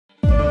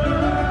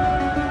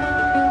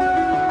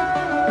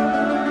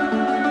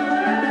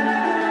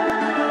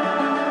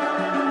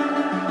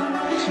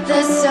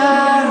The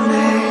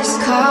summer's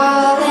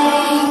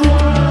calling.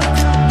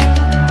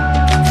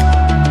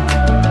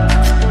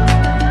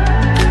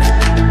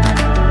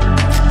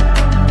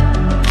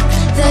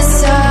 The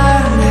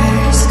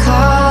summer's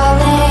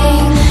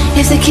calling.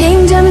 If the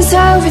kingdom's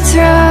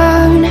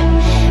overthrown,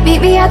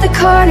 meet me at the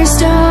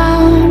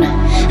cornerstone.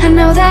 I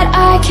know that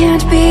I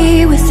can't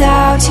be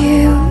without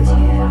you.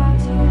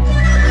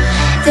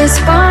 This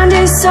bond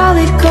is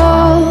solid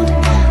gold.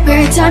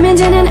 We're a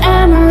diamond and an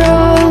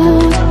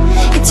emerald.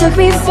 It took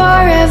me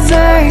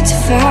forever to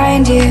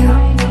find you.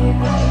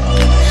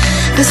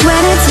 'Cause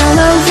when it's all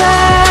over,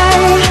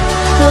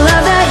 the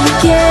love that you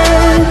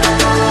give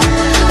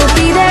will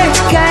be there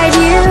to guide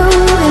you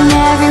in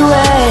every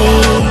way.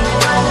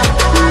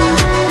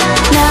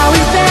 Now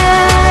we've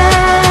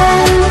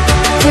been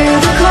through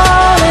the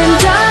cold and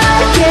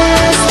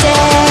darkest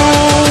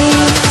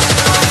days.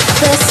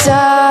 The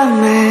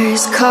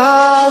summer's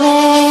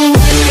calling.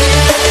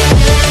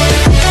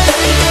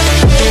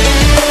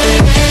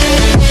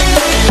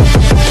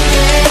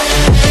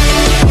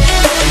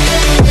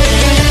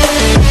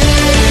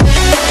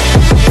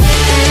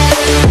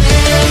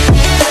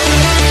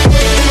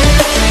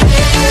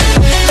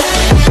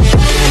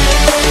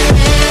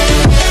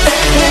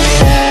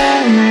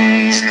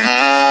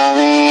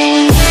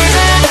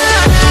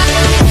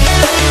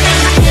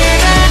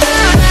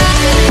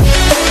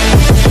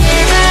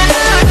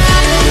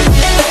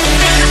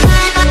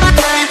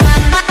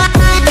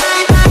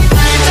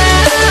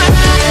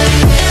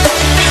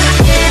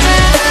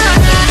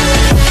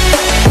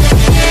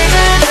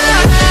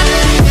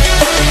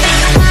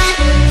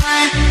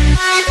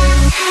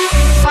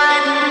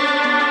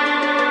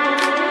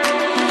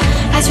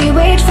 As we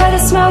wait for the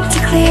smoke to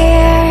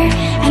clear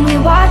and we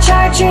watch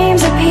our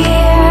dreams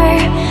appear,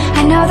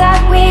 I know that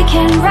we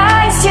can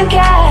rise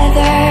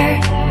together.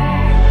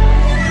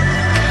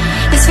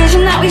 This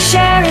vision that we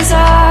share is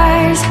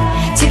ours.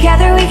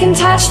 Together we can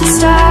touch the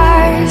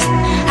stars.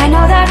 I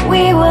know that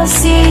we will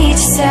see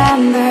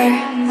December.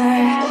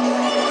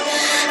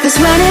 'Cause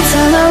when it's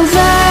all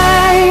over,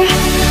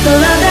 the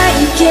love that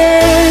you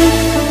give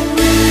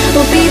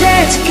will be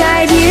there to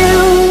guide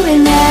you